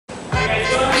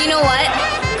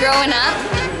growing up,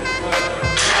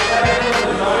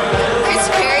 Chris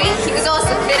Perry, he was always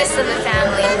the fittest of the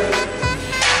family.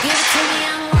 Give it to me,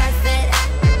 I'm worth it.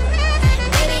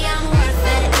 Baby, I'm worth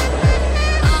it.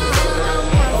 I'm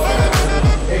worth it.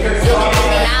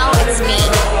 Now it's me.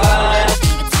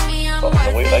 Give it to me, I'm worth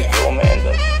it. We like your man,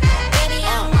 but Baby,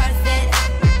 I'm worth it.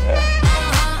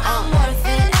 I'm worth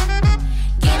it.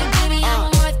 Give me, I'm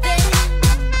worth it.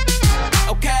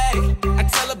 Okay, I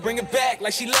tell her bring it back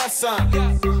like she loves some.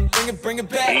 Bring it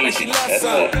back like she loves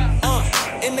some.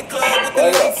 In the club with the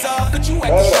lights off, but you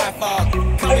at the shop off.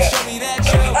 Come and show me that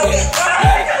you're with it.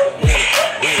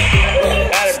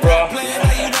 got it, bro.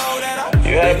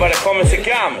 You had it by the comments and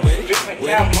comments.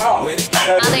 Now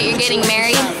that you're getting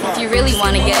married, if you really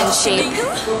want to get in shape,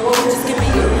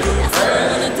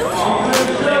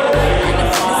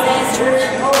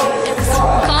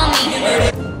 call me.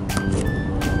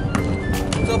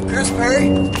 What's up, Chris Perry?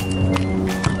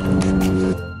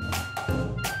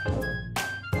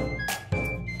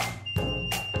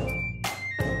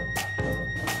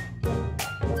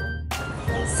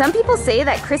 Some people say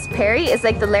that Chris Perry is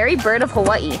like the Larry Bird of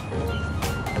Hawaii.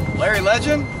 Larry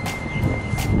Legend?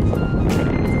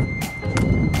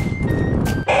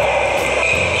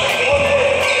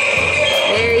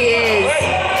 There he is.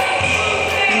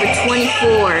 Number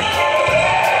 24.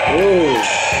 Ooh.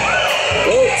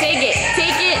 Take it,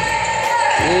 take it.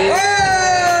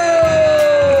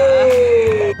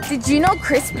 Did you know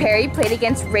Chris Perry played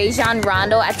against Rajon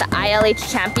Rondo at the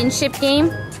ILH championship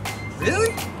game?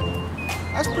 Really?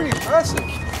 That's pretty impressive.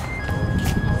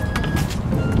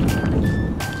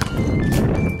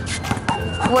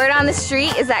 Word on the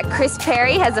street is that Chris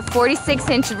Perry has a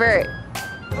 46-inch vert.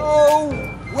 No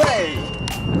way.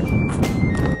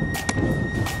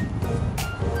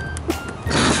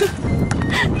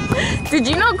 Did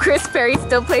you know Chris Perry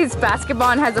still plays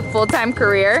basketball and has a full-time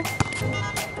career?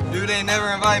 Dude ain't never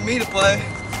invited me to play.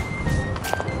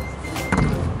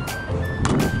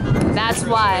 That's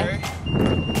why.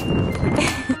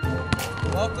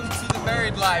 Welcome to the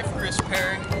married life, Chris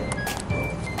Perry.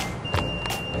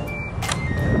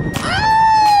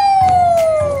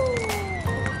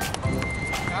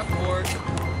 Got bored.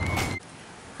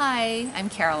 Hi, I'm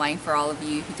Caroline for all of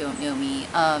you who don't know me.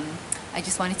 I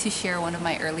just wanted to share one of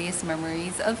my earliest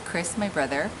memories of Chris, my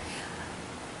brother.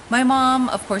 My mom,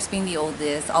 of course being the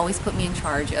oldest, always put me in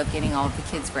charge of getting all of the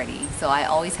kids ready. So I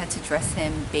always had to dress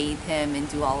him, bathe him, and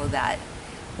do all of that.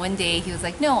 One day he was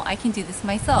like, no, I can do this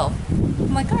myself.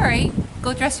 I'm like, all right,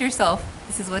 go dress yourself.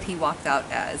 This is what he walked out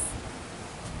as.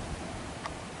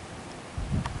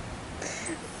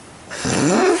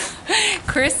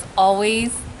 Chris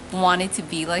always wanted to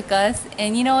be like us,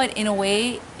 and you know what, in a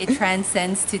way it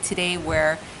transcends to today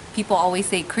where people always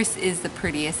say Chris is the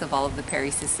prettiest of all of the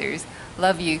Perry sisters.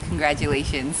 Love you,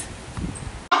 congratulations.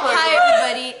 Hi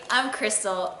everybody, I'm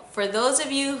Crystal. For those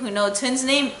of you who know Tun's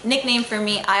nickname for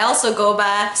me, I also go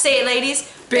by, say it ladies,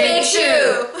 Big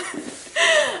Chew.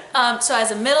 So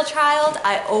as a middle child,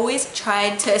 I always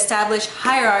tried to establish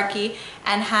hierarchy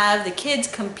and have the kids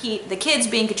compete, the kids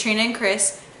being Katrina and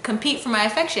Chris, compete for my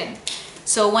affection.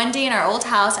 So one day in our old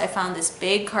house, I found this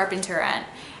big carpenter ant,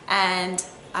 and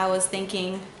I was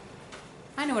thinking,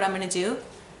 I know what I'm gonna do.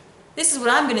 This is what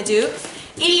I'm gonna do.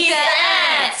 Eat the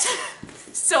ant!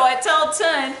 So I told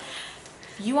Tun,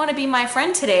 you wanna be my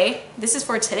friend today, this is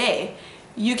for today,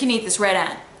 you can eat this red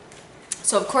ant.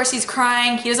 So of course he's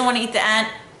crying, he doesn't wanna eat the ant,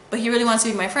 but he really wants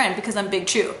to be my friend because I'm Big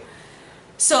Chew.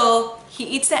 So he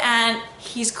eats the ant,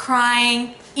 he's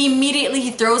crying, immediately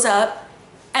he throws up,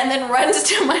 and then runs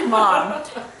to my mom.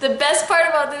 The best part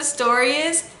about this story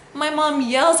is my mom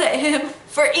yells at him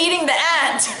for eating the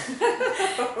ant.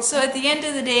 So at the end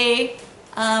of the day,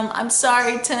 I'm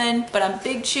sorry, Tun, but I'm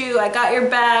Big Chew. I got your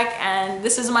back, and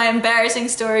this is my embarrassing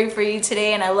story for you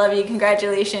today, and I love you.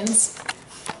 Congratulations.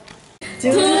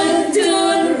 Tun,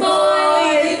 Tun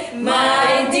boy,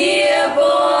 my dear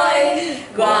boy,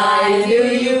 why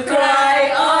do you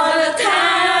cry all the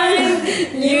time?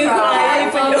 You cry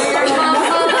for your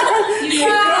mama, you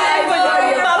cry for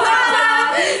your papa,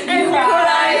 you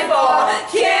cry for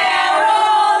Caroline.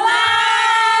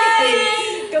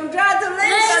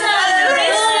 Congratulations!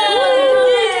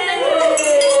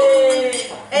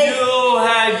 You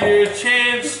had your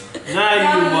chance, now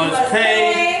you must pay.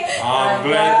 I'm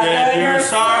glad that you're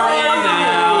sorry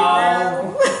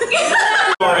now.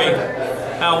 Sorry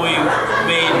how we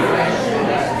made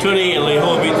Tuni and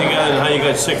Lehobi together and how you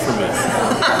got sick from it.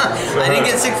 I didn't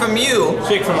get sick from you.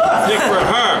 Sick for her.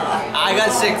 I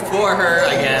got sick for her,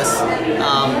 I guess.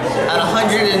 At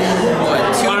 102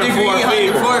 degree,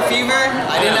 104 fever.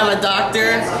 I didn't have a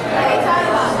doctor.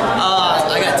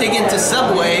 I got taken to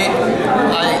Subway.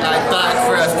 I thought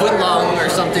for a foot long or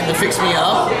something to fix me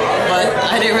up, but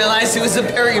I didn't realize it was a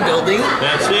Perry building.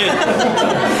 That's it.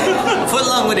 Foot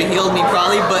long would have healed me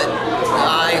probably, but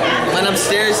I went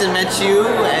upstairs and met you,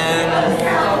 and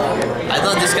I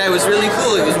thought this guy was really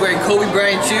cool. He was wearing Kobe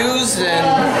Bryant shoes, and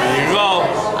There you go.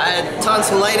 I had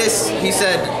tonsillitis. He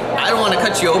said, I don't want to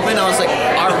cut you open. I was like,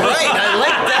 all right, I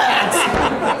like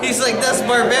that. He's like, that's I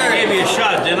barbaric. gave you a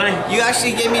shot, didn't I? You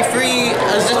actually gave me free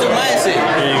azithromycin.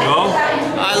 There you go.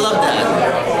 I love that.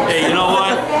 Hey, you know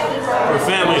what? We're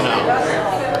family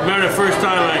now. Remember the first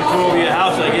time I came over your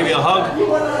house and I gave you a hug?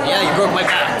 Yeah, you broke my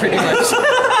back, pretty much.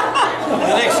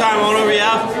 The next time I went over your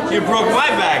house, you broke my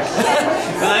back.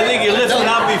 And I think you lifted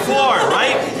out before,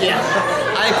 right? Yeah,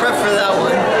 I prep for that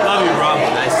one. Love you, bro.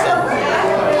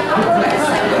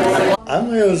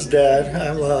 I'm Leo's dad.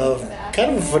 I'm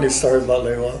kind of a funny story about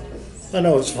Leo. I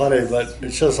know it's funny, but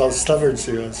it shows how stubborn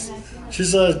she was.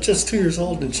 She's just 2 years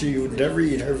old and she would never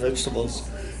eat her vegetables.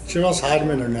 She would always hide them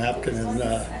in her napkin and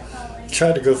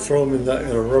tried to go throw them in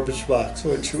a rubbish box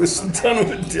when she was done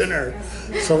with dinner.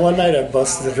 So one night I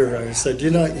busted her. I said,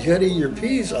 you gotta eat your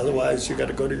peas, otherwise you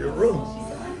gotta go to your room.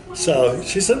 So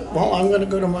she said, well, I'm gonna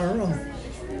go to my room.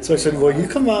 So I said, well, you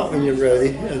come out when you're ready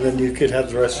and then you could have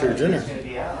the rest of your dinner.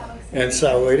 And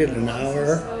so I waited an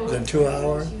hour, then 2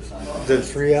 hours, then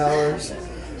 3 hours.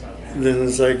 Then it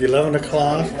was like 11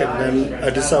 o'clock, and then I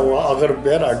decided, well, I'll go to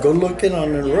bed. I go look in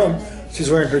on her room. She's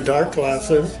wearing her dark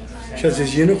glasses. She has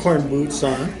these unicorn boots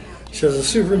on. She has a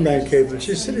Superman cape, and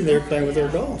she's sitting there playing with her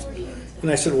dolls. And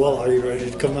I said, well, are you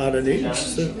ready to come out and eat? And she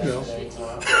said, no.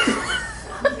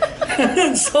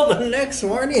 And so the next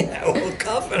morning, I woke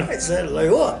up and I said, like,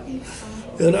 what?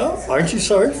 Aren't you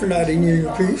sorry for not eating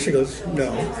your peas? She goes,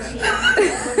 no.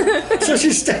 So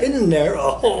she's standing there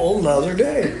a whole nother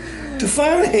day. To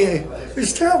finally, it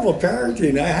was terrible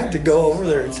parenting. I had to go over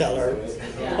there and tell her,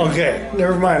 okay,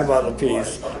 never mind about the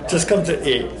peas. Just come to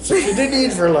eat. So she didn't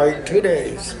eat for like 2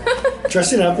 days.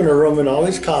 Dressing up in her room in all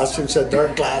these costumes, had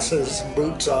dark glasses,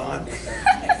 boots on,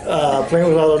 playing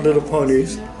with all the little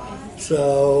ponies.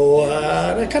 So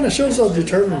that kind of shows how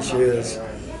determined she is.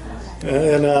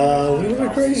 And we were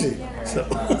crazy. So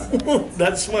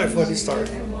that's my funny story.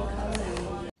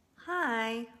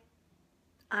 Hi,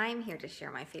 I'm here to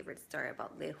share my favorite story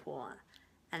about Lei Hua,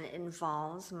 and it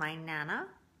involves my Nana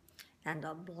and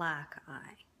a black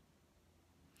eye.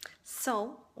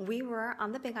 So we were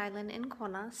on the Big Island in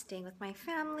Kona, staying with my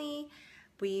family.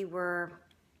 We were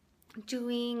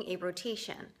doing a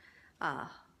rotation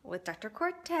with Dr.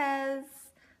 Cortez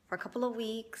for a couple of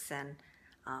weeks, and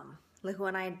Lei Hua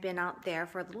and I had been out there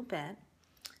for a little bit.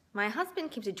 My husband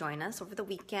came to join us over the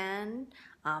weekend.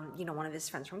 One of his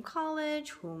friends from college,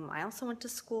 whom I also went to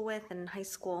school with in high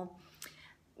school.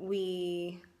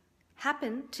 We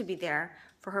happened to be there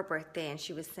for her birthday, and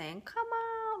she was saying, come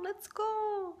out, let's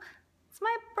go. It's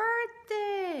my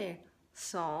birthday.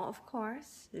 So, of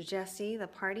course, Jesse, the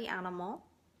party animal,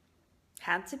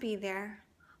 had to be there.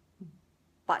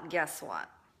 But guess what?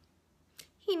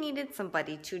 He needed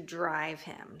somebody to drive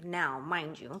him. Now,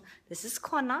 mind you, this is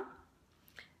Kona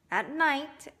at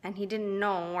night, and he didn't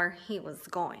know where he was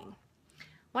going.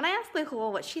 When I asked Lei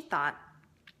Hua what she thought,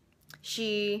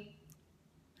 she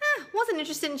wasn't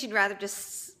interested, and she'd rather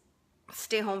just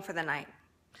stay home for the night.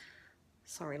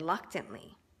 So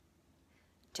reluctantly,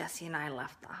 Jesse and I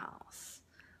left the house.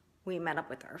 We met up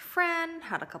with our friend,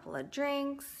 had a couple of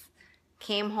drinks,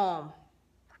 came home.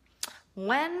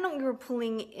 When we were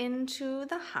pulling into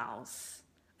the house,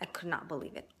 I could not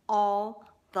believe it. All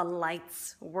the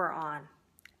lights were on,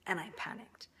 and I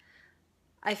panicked.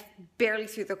 I barely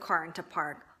threw the car into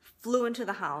park, flew into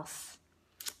the house,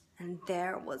 and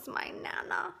there was my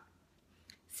Nana,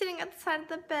 sitting at the side of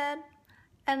the bed,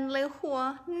 and Lei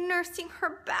Hua nursing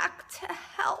her back to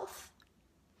health.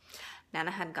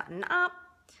 Nana had gotten up,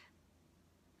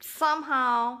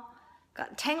 somehow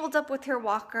got tangled up with her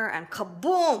walker, and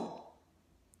kaboom!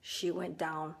 She went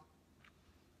down.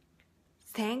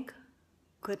 Thank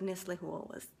goodness Lei Hua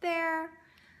was there.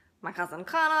 My cousin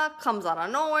Kana comes out of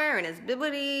nowhere in his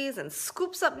bibbities and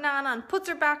scoops up Nana and puts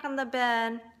her back on the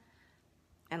bed.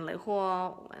 And Lei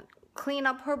Hua went clean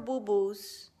up her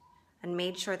boo-boos and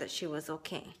made sure that she was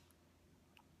okay.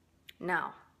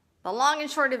 Now, the long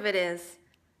and short of it is,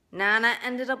 Nana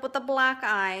ended up with a black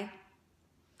eye.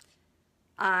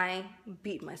 I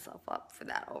beat myself up for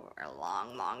that over a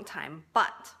long, long time,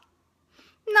 but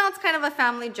now it's kind of a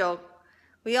family joke.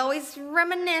 We always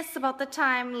reminisce about the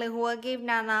time Lei Hua gave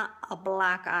Nana a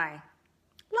black eye.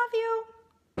 Love you.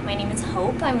 My name is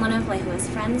Hope. I'm one of Lehua's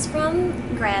friends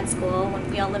from grad school when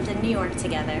we all lived in New York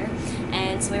together.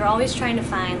 And so we were always trying to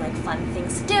find like fun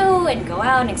things to do and go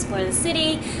out and explore the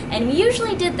city. And we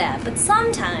usually did that, but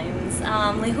sometimes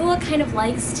Lehua kind of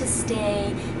likes to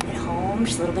stay at home.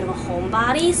 She's a little bit of a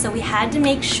homebody, so we had to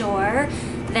make sure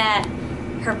that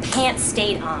her pants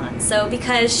stayed on. So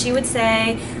because she would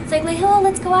say, it's like, Lehua,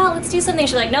 let's go out, let's do something.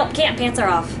 She's like, nope, can't, pants are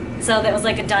off. So that was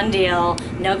like a done deal,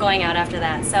 no going out after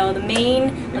that. So the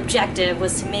main objective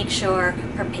was to make sure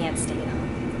her pants stayed on.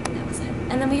 And that was it.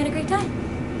 And then we had a great time.